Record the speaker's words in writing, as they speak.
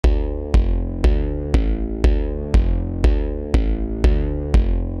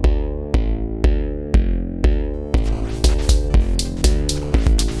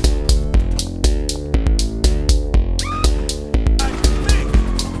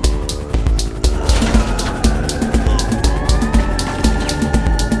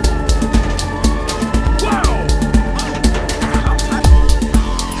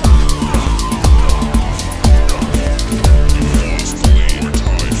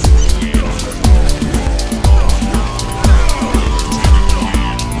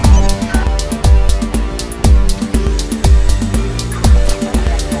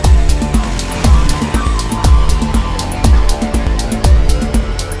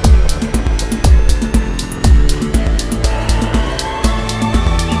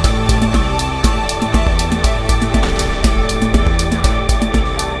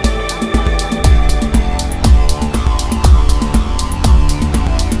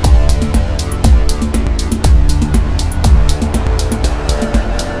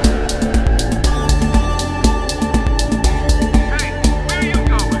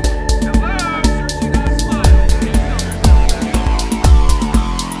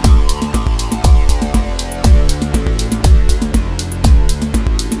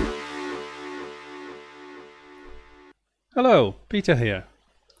Hello, Peter here.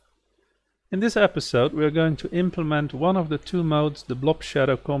 In this episode we are going to implement one of the two modes the blob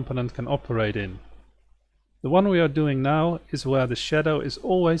shadow component can operate in. The one we are doing now is where the shadow is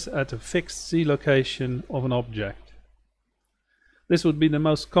always at a fixed Z location of an object. This would be the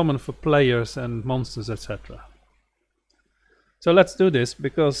most common for players and monsters, etc. So let's do this,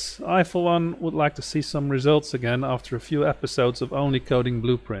 because I for one would like to see some results again after a few episodes of only coding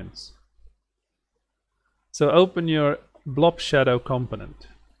blueprints. So open your blob shadow component.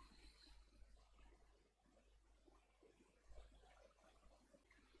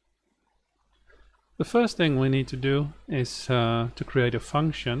 The first thing we need to do is to create a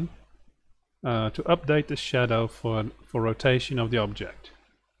function to update the shadow for rotation of the object.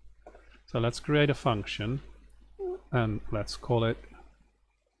 So let's create a function and let's call it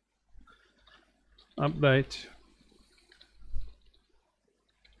update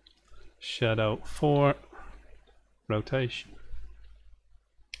shadow for rotation.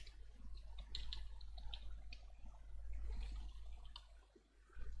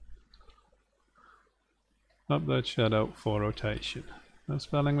 Update shadow for rotation. No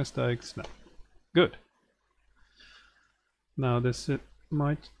spelling mistakes, no. Good. Now this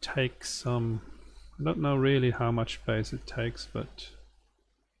might take some, I don't know really how much space it takes, but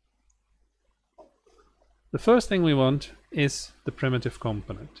the first thing we want is the primitive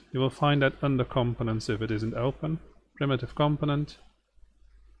component. You will find that under components if it isn't open. Primitive component,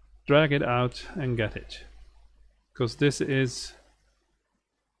 drag it out and get it, because this is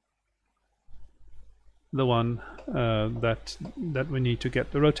the one that we need to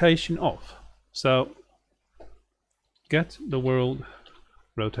get the rotation of. So get the world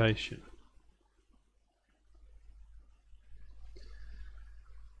rotation.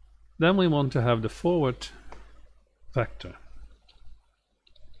 Then we want to have the forward vector.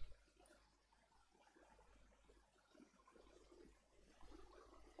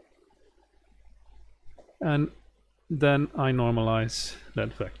 And then I normalize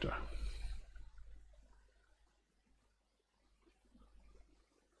that vector.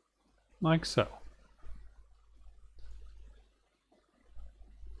 Like so.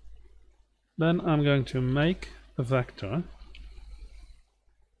 Then I'm going to make a vector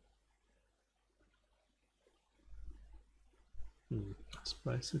let's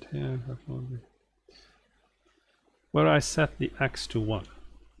place it here, where I set the x to 1.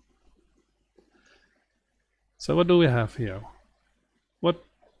 So what do we have here?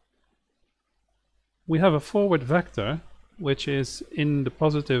 We have a forward vector which is in the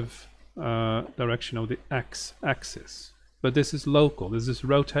positive direction of the x-axis, but this is local, this is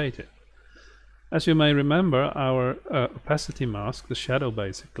rotated. As you may remember, our opacity mask, the shadow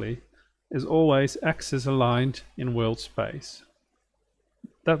basically, is always axis aligned in world space.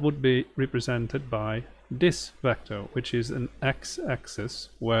 That would be represented by this vector, which is an x-axis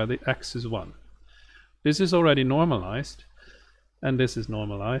where the x is 1. This is already normalized, and this is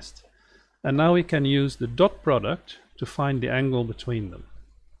normalized, and now we can use the dot product to find the angle between them.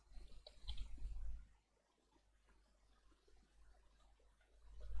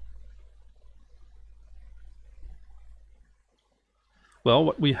 Well,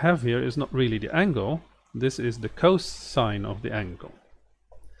 what we have here is not really the angle, this is the cosine of the angle.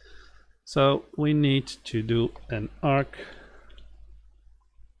 So we need to do an arc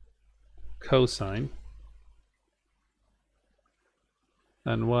cosine.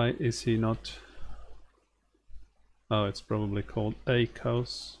 And why is he not? Oh, it's probably called a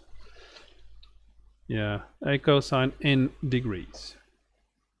cos. Yeah, a cosine in degrees.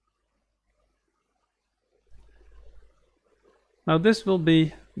 Now this will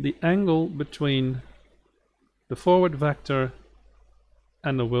be the angle between the forward vector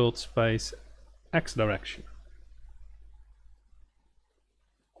and the world space x direction.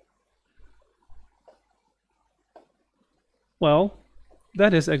 Well,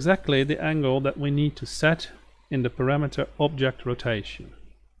 that is exactly the angle that we need to set in the parameter object rotation.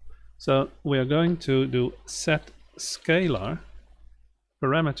 So we are going to do set scalar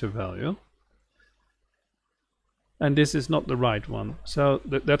parameter value, and this is not the right one, so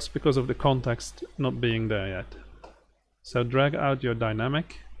that's because of the context not being there yet. So drag out your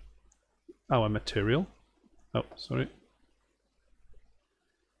dynamic, our material, oh sorry,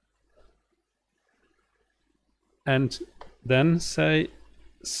 and then say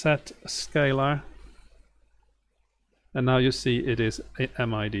set scalar, and now you see it is a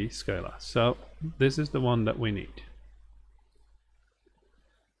MID scalar. So this is the one that we need,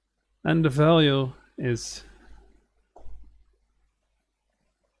 and the value is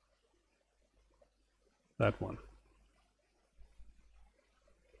that one.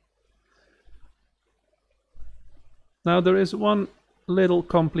 Now there is one little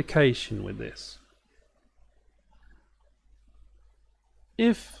complication with this.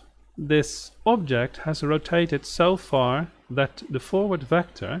 If this object has rotated so far that the forward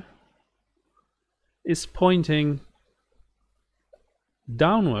vector is pointing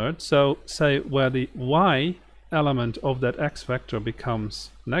downward, so say where the y element of that x vector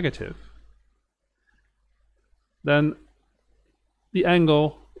becomes negative, then the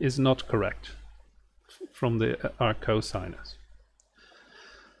angle is not correct from the arc cosinus.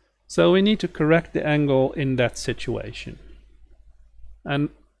 So we need to correct the angle in that situation. And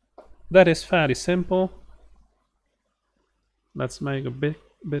that is fairly simple. Let's make a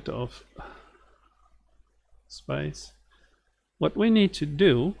bit of space. What we need to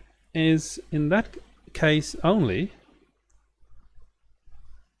do is, in that case only,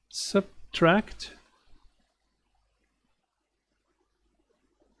 subtract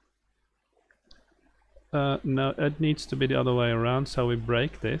no, it needs to be the other way around, so we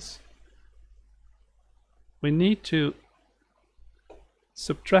break this. We need to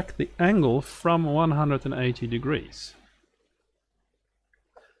subtract the angle from 180 degrees.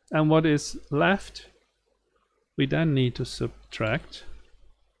 And what is left, we then need to subtract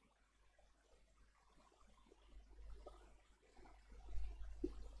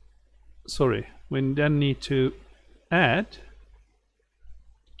we then need to add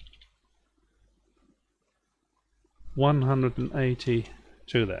 180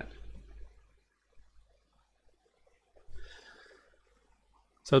 to that.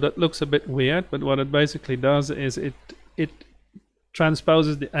 So that looks a bit weird, but what it basically does is it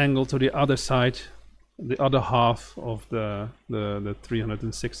transposes the angle to the other side, the other half of the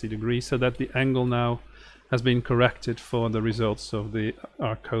 360 degrees, so that the angle now has been corrected for the results of the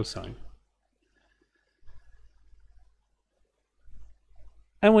arc cosine.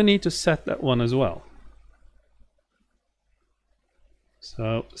 And we need to set that one as well.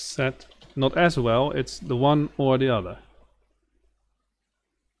 So set not as well, it's the one or the other.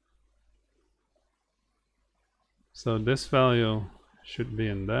 So this value should be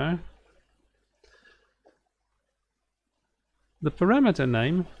in there. The parameter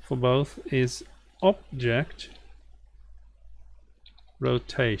name for both is object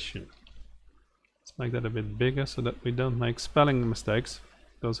rotation. Let's make that a bit bigger so that we don't make spelling mistakes,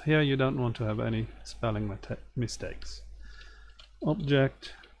 because here you don't want to have any spelling mistakes.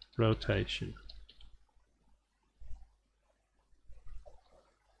 Object rotation.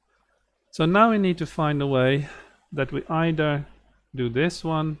 So now we need to find a way that we either do this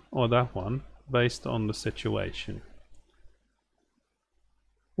one or that one based on the situation.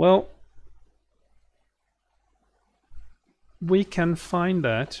 Well, we can find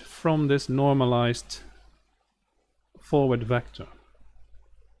that from this normalized forward vector.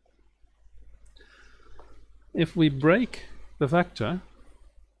 If we break the vector,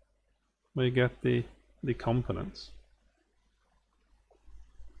 we get the components.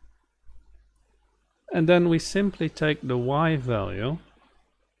 And then we simply take the y value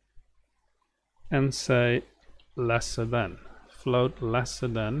and say lesser than, float lesser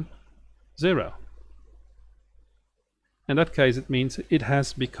than 0. In that case it means it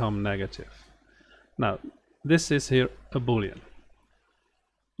has become negative. Now this is here a boolean.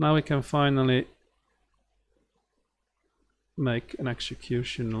 Now we can finally make an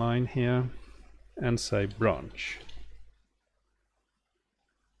execution line here and say branch.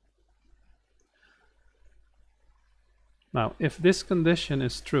 Now if this condition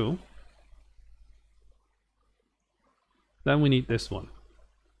is true, then we need this one.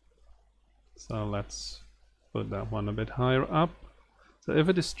 So let's put that one a bit higher up. So if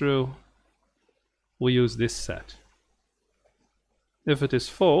it is true, we use this set. If it is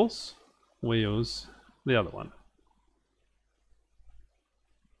false, we use the other one.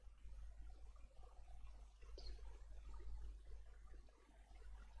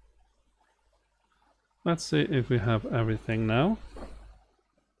 Let's see if we have everything now.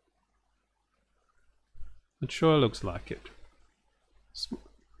 It sure looks like it.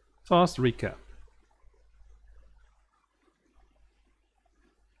 Fast recap.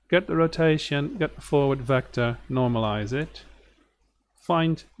 Get the rotation, get the forward vector, normalize it.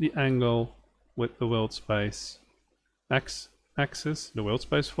 Find the angle with the world space x-axis, the world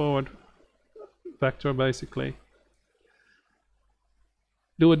space forward vector basically.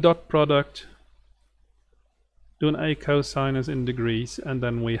 Do a dot product. Do an a cosinus in degrees, and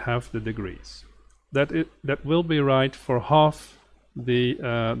then we have the degrees. That will be right for half the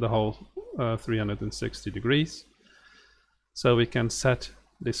whole 360 degrees. So we can set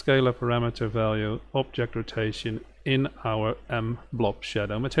the scalar parameter value object rotation in our blob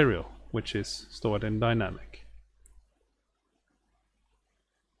shadow material, which is stored in dynamic.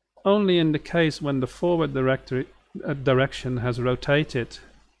 only in the case when the forward direction has rotated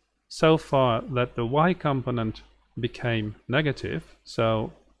so far that the y component became negative,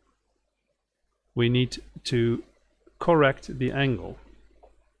 so we need to correct the angle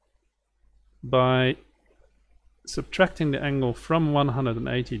by subtracting the angle from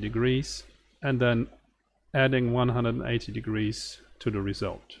 180 degrees and then adding 180 degrees to the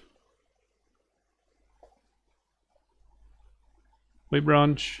result. We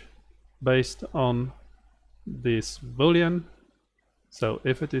branch based on this boolean, so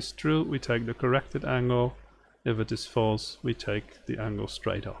if it is true we take the corrected angle, if it is false we take the angle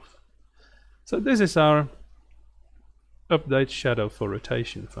straight off. So this is our update shadow for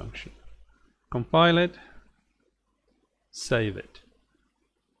rotation function. Compile it, save it.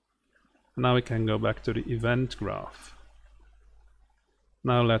 Now we can go back to the event graph.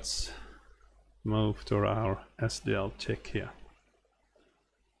 Now let's move to our SDL tick here.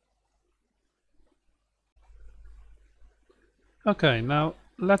 Okay, now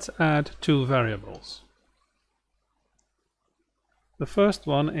let's add two variables. The first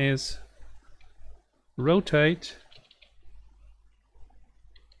one is rotate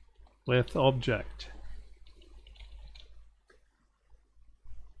with object,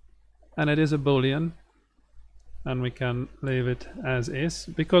 and it is a boolean, and we can leave it as is,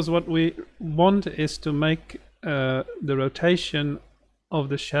 because what we want is to make the rotation of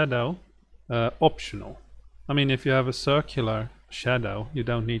the shadow optional. I mean, if you have a circular shadow, you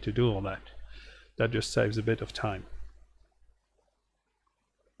don't need to do all that. That just saves a bit of time.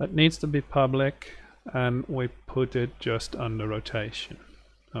 That needs to be public, and we put it just under rotation.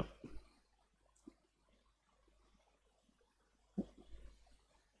 Oh.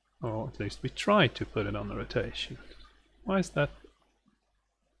 Or at least we try to put it on the rotation. Why is that?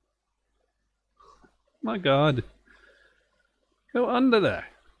 My God. Go under there.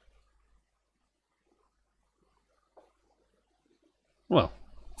 Well,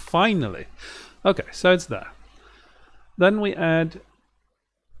 finally. Okay, so it's there. Then we add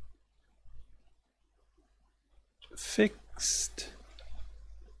fixed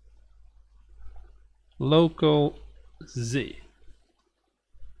local z.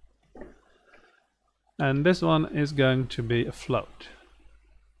 And this one is going to be a float.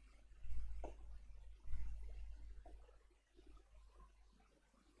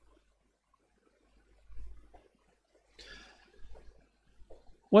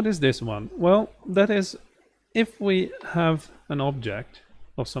 What is this one? Well, that is if we have an object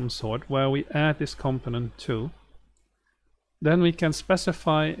of some sort where we add this component to, then we can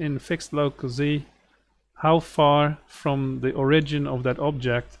specify in fixed local z how far from the origin of that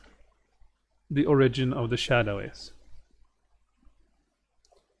object the origin of the shadow is.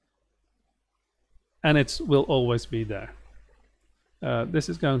 And it will always be there. This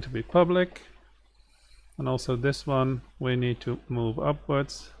is going to be public. And also this one we need to move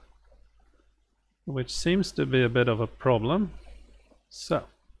upwards, which seems to be a bit of a problem. So,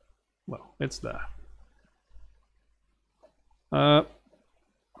 well, it's there.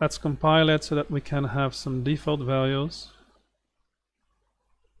 Let's compile it so that we can have some default values.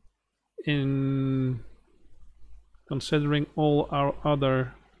 In considering all our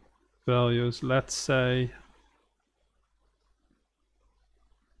other values, let's say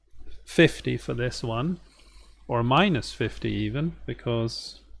 50 for this one, or minus 50 even,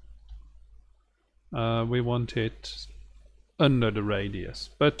 because we want it under the radius.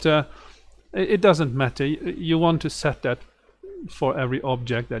 But it doesn't matter. You want to set that for every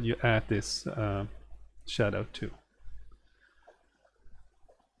object that you add this shadow to.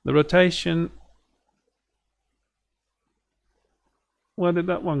 The rotation, where did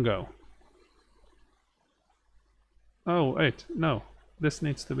that one go? Oh wait, no, this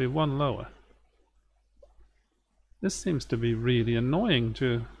needs to be one lower. This seems to be really annoying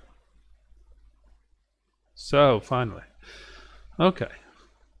too. So finally, okay,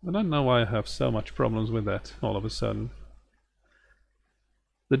 I don't know why I have so much problems with that all of a sudden.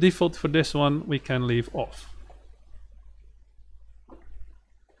 The default for this one we can leave off.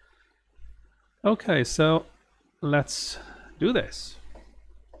 Okay, so let's do this.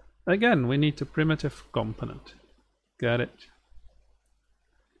 Again, we need a primitive component. Got it.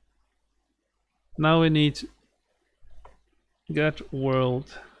 Now we need get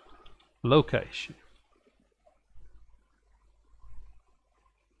world location.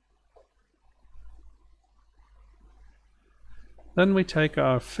 Then we take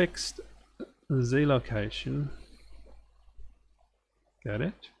our fixed z location. Get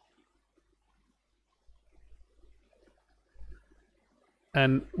it?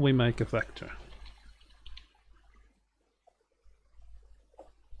 And we make a vector.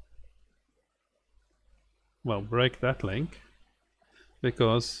 well, break that link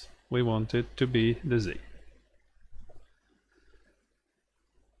because we want it to be the Z.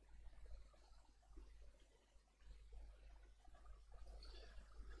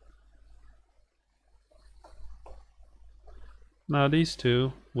 Now these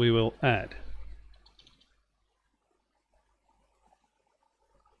two we will add.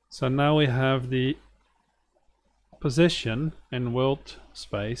 So now we have the position in world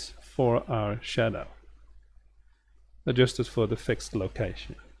space for our shadow, adjusted for the fixed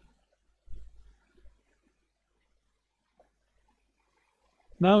location.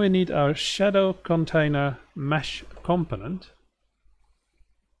 Now we need our shadow container mesh component.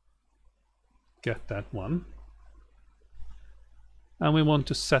 Get that one. And we want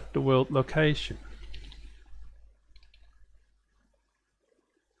to set the world location.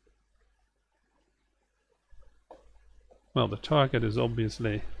 Well, the target is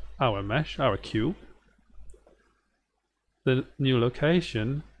obviously our mesh, our cube. The new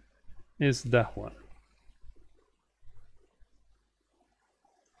location is that one.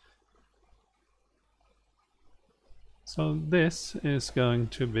 So this is going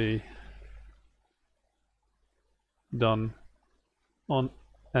to be done on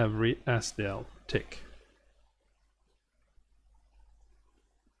every SDL tick.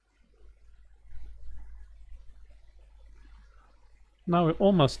 Now we're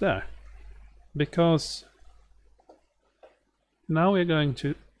almost there, because now we're going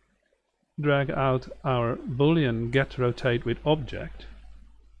to drag out our boolean get rotate with object,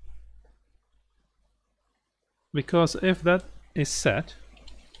 because if that is set,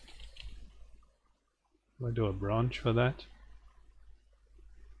 I do a branch for that.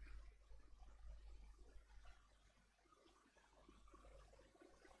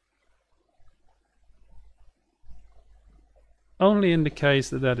 Only in the case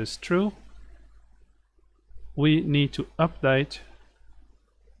that that is true, we need to update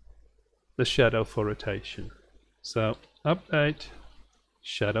the shadow for rotation. So update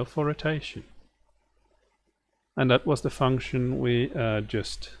shadow for rotation. And that was the function we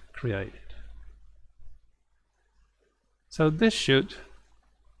just created. So this should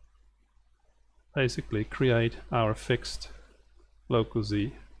basically create our fixed local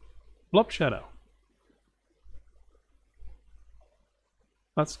Z blob shadow.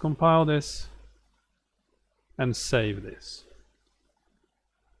 Let's compile this and save this.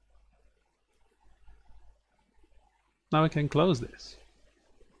 Now we can close this.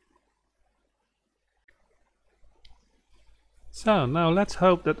 So now let's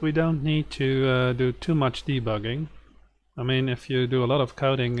hope that we don't need to do too much debugging. I mean, if you do a lot of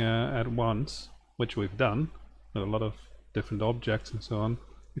coding at once, which we've done with a lot of different objects and so on,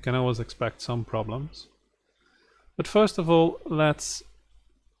 you can always expect some problems. But first of all, let's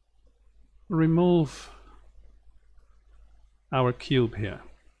remove our cube here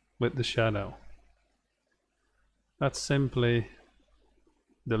with the shadow. Let's simply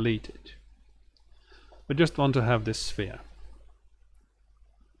delete it. We just want to have this sphere.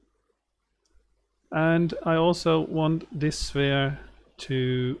 And I also want this sphere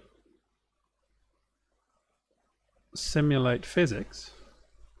to simulate physics,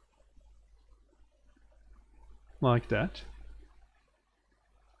 like that.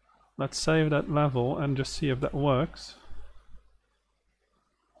 Let's save that level and just see if that works.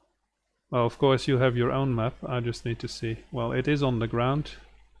 Well, of course you have your own map. I just need to see. Well, it is on the ground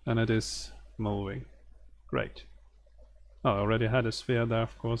and it is moving. Great. Oh, I already had a sphere there,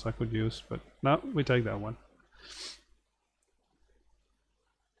 of course, I could use, but no, we take that one.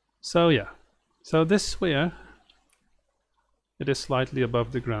 So yeah, so this sphere, it is slightly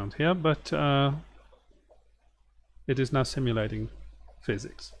above the ground here, but it is now simulating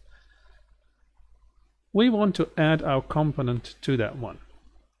physics. We want to add our component to that one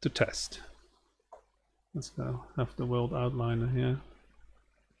to test. Let's go have the world outliner here.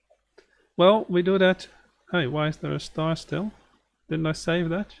 Well, we do that. Hey, why is there a star still? Didn't I save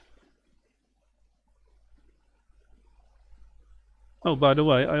that? Oh, by the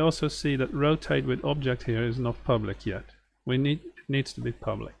way, I also see that rotate with object here is not public yet. It needs to be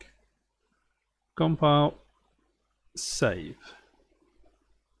public. Compile, save.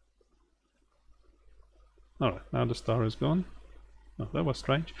 Alright, now the star is gone. Oh, that was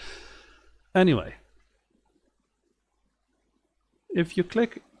strange. Anyway, if you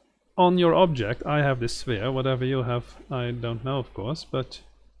click on your object, I have this sphere, whatever you have, I don't know of course, but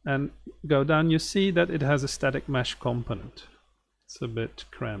and go down, you see that it has a static mesh component. It's a bit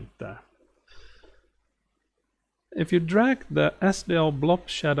cramped there. If you drag the SDL blob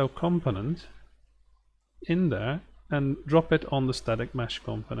shadow component in there and drop it on the static mesh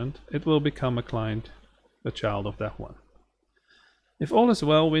component, it will become a client a child of that one. If all is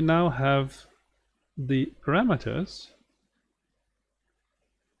well, we now have the parameters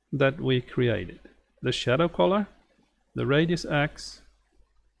that we created. The shadow color, the radius x,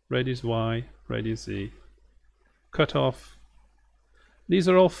 radius y, radius z, cutoff. These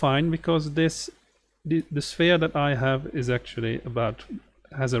are all fine because the sphere that I have is actually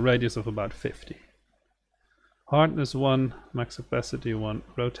has a radius of about 50. Hardness 1, max opacity 1,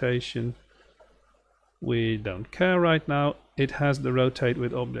 rotation. We don't care right now. It has the rotate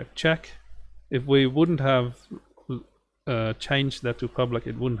with object check. If we wouldn't have changed that to public,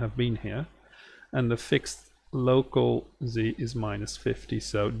 it wouldn't have been here. And the fixed local z is -50,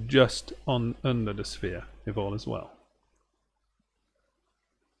 so just under the sphere, if all is well.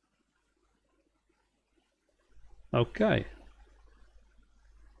 Okay.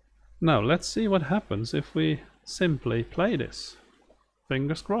 Now let's see what happens if we simply play this.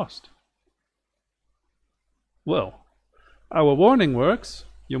 Fingers crossed. Well, our warning works.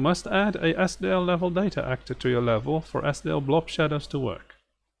 You must add a SDL level data actor to your level for SDL blob shadows to work.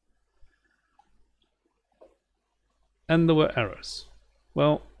 And there were errors.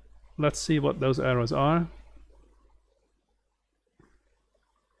 Well, let's see what those errors are.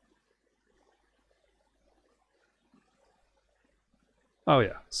 Oh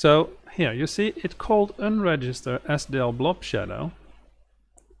yeah, so here you see it called unregister SDL blob shadow,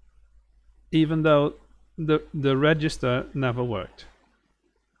 even though the register never worked.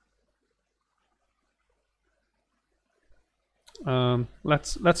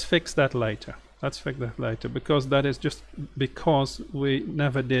 Let's fix that later. Let's fix that later, because that is just because we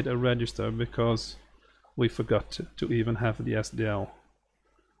never did a register because we forgot to even have the SDL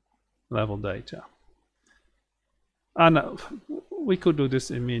level data. No, we could do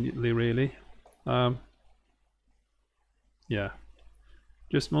this immediately, really. Yeah,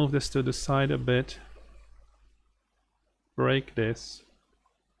 just move this to the side a bit, break this,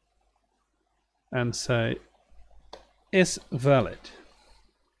 and say is valid.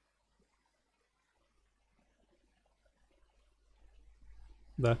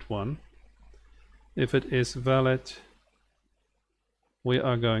 That one. If it is valid, we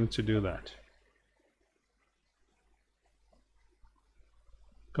are going to do that.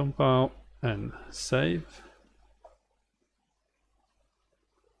 Compile and save.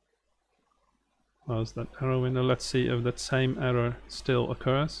 Close that error window. Let's see if that same error still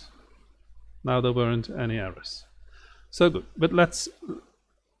occurs. Now there weren't any errors. So good, but let's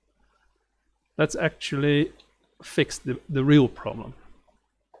actually fix the real problem.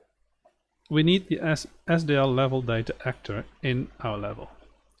 We need the SDL level data actor in our level.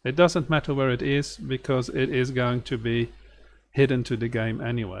 It doesn't matter where it is because it is going to be hidden to the game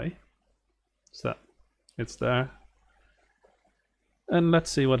anyway. So it's there. And let's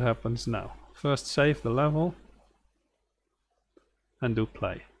see what happens now. First save the level and do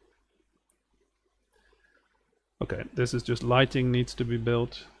play. Okay, this is just lighting needs to be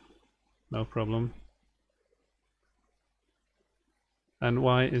built. No problem. And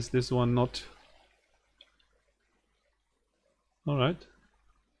why is this one not? All right.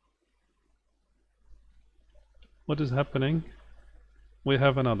 What is happening? We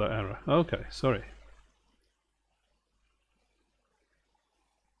have another error. Okay, sorry.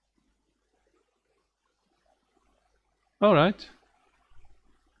 All right.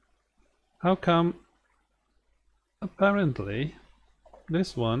 How come? Apparently,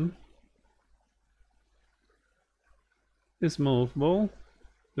 this one is movable,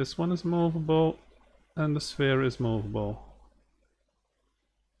 this one is movable, and the sphere is movable.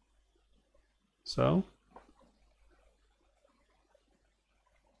 So,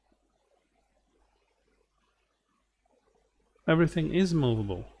 everything is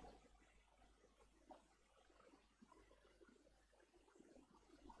movable.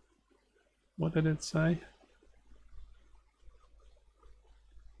 What did it say?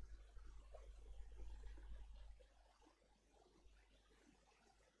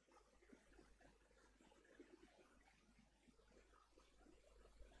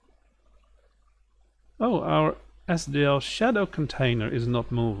 Oh, our SDL shadow container is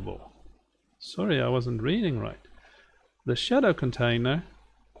not movable. Sorry, I wasn't reading right. The shadow container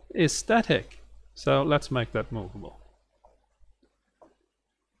is static. So let's make that movable.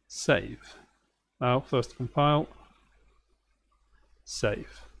 Save. Now first compile.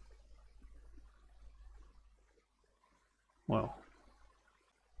 Save. Well.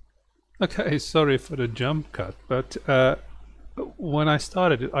 Okay, sorry for the jump cut, but when I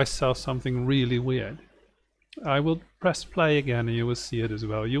started it, I saw something really weird. I will press play again and you will see it as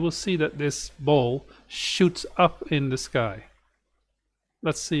well. You will see that this ball shoots up in the sky.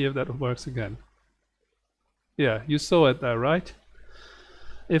 Let's see if that works again. Yeah, you saw it there, right?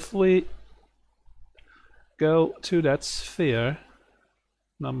 If we go to that sphere,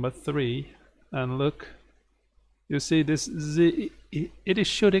 number 3, and look, you see this Z, it is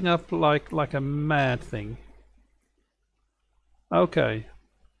shooting up like a mad thing. Okay,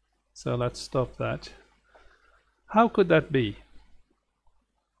 so let's stop that. How could that be?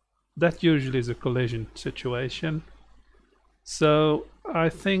 That usually is a collision situation. So I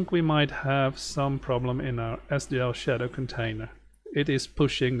think we might have some problem in our SDL shadow container. It is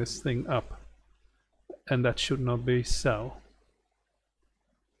pushing this thing up, and that should not be so.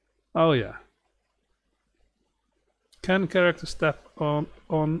 Oh yeah. Can character step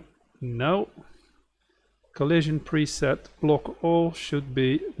on? No. Collision preset block all should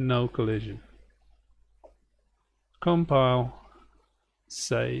be no collision. Compile,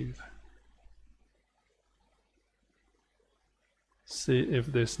 save. See if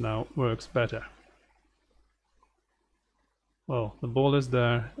this now works better. Well, the ball is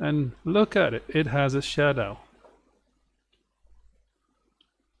there, and look at it, it has a shadow.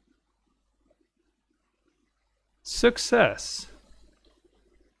 Success!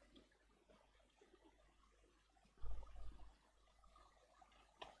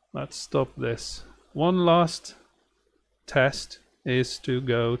 Let's stop this. One last test is to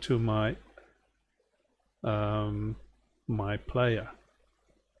go to my my player.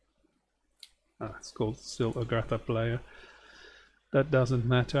 It's called still Agatha player. That doesn't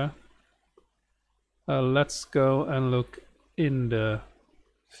matter. Let's go and look in the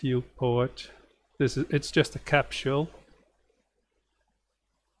viewport. It's just a capsule.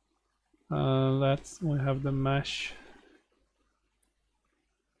 We have the mesh.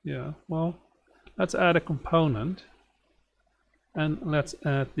 Yeah, well, let's add a component, and let's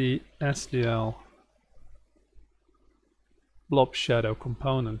add the SDL blob shadow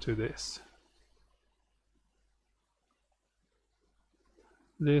component to this.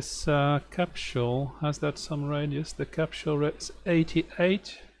 This capsule, has that some radius? The capsule is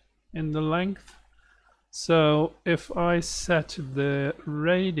 88 in the length. So if I set the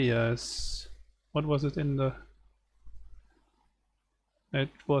radius, what was it in the... It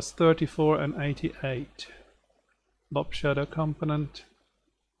was 34 and 88. Blob shadow component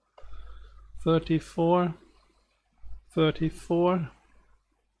 34, 34.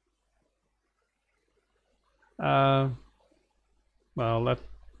 Well,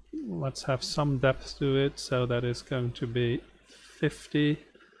 let's have some depth to it, so that is going to be 50.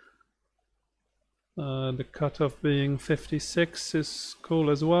 The cutoff being 56 is cool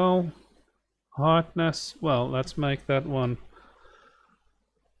as well. Hardness, well, let's make that one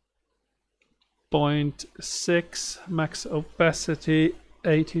 0.6. Max opacity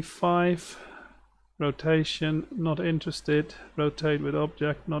 85. Rotation, not interested. Rotate with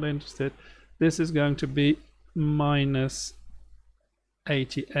object, not interested. This is going to be minus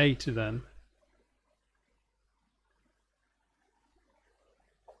 88 then.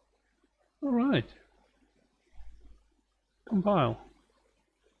 All right. Compile.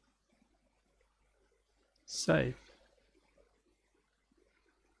 Save.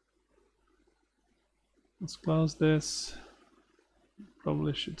 Let's close this.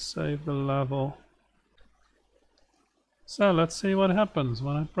 Probably should save the level. So let's see what happens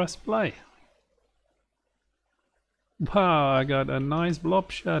when I press play. Wow, I got a nice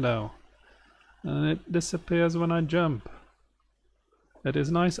blob shadow, and it disappears when I jump. It is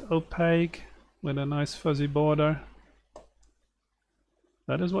nice opaque with a nice fuzzy border.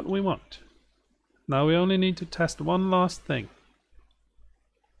 That is what we want. Now we only need to test one last thing.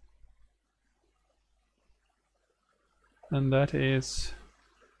 And that is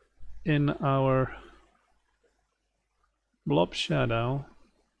in our blob shadow.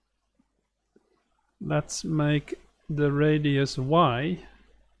 Let's make the radius y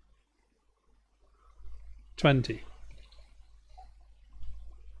 20.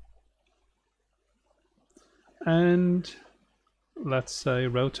 And let's say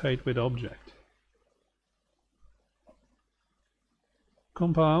rotate with object.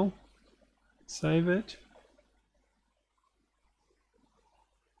 Compile, save it.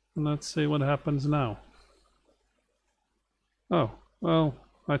 And let's see what happens now. Oh, well,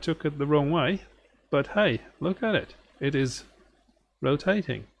 I took it the wrong way, but hey, look at it. It is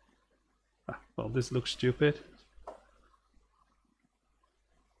rotating. Well, this looks stupid.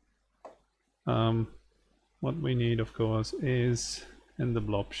 What we need, of course, is in the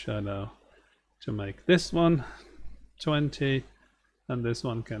blob shadow to make this one 20, and this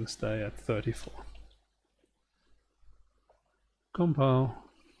one can stay at 34. Compile,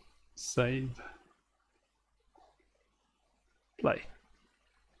 save, play.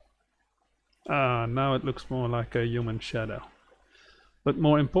 Now it looks more like a human shadow. But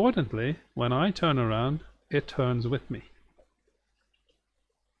more importantly, when I turn around, it turns with me.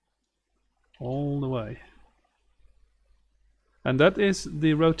 All the way. And that is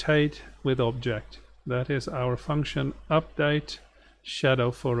the rotate with object. That is our function update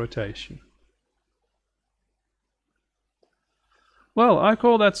shadow for rotation. Well, I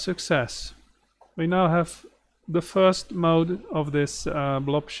call that success. We now have the first mode of this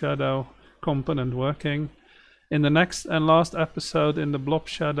blob shadow component working. In the next and last episode in the blob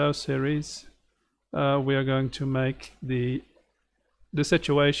shadow series, we are going to make the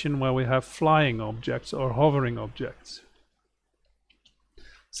situation where we have flying objects or hovering objects.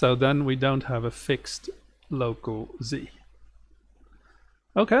 So then we don't have a fixed local Z.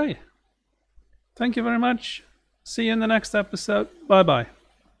 Okay. Thank you very much. See you in the next episode. Bye bye.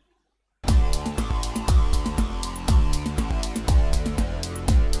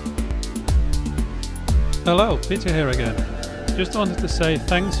 Hello, Peter here again. Just wanted to say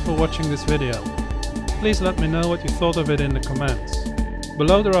thanks for watching this video. Please let me know what you thought of it in the comments.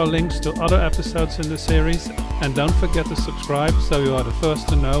 Below there are links to other episodes in the series, and don't forget to subscribe so you are the first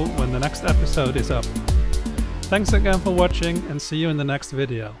to know when the next episode is up. Thanks again for watching and see you in the next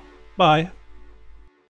video. Bye!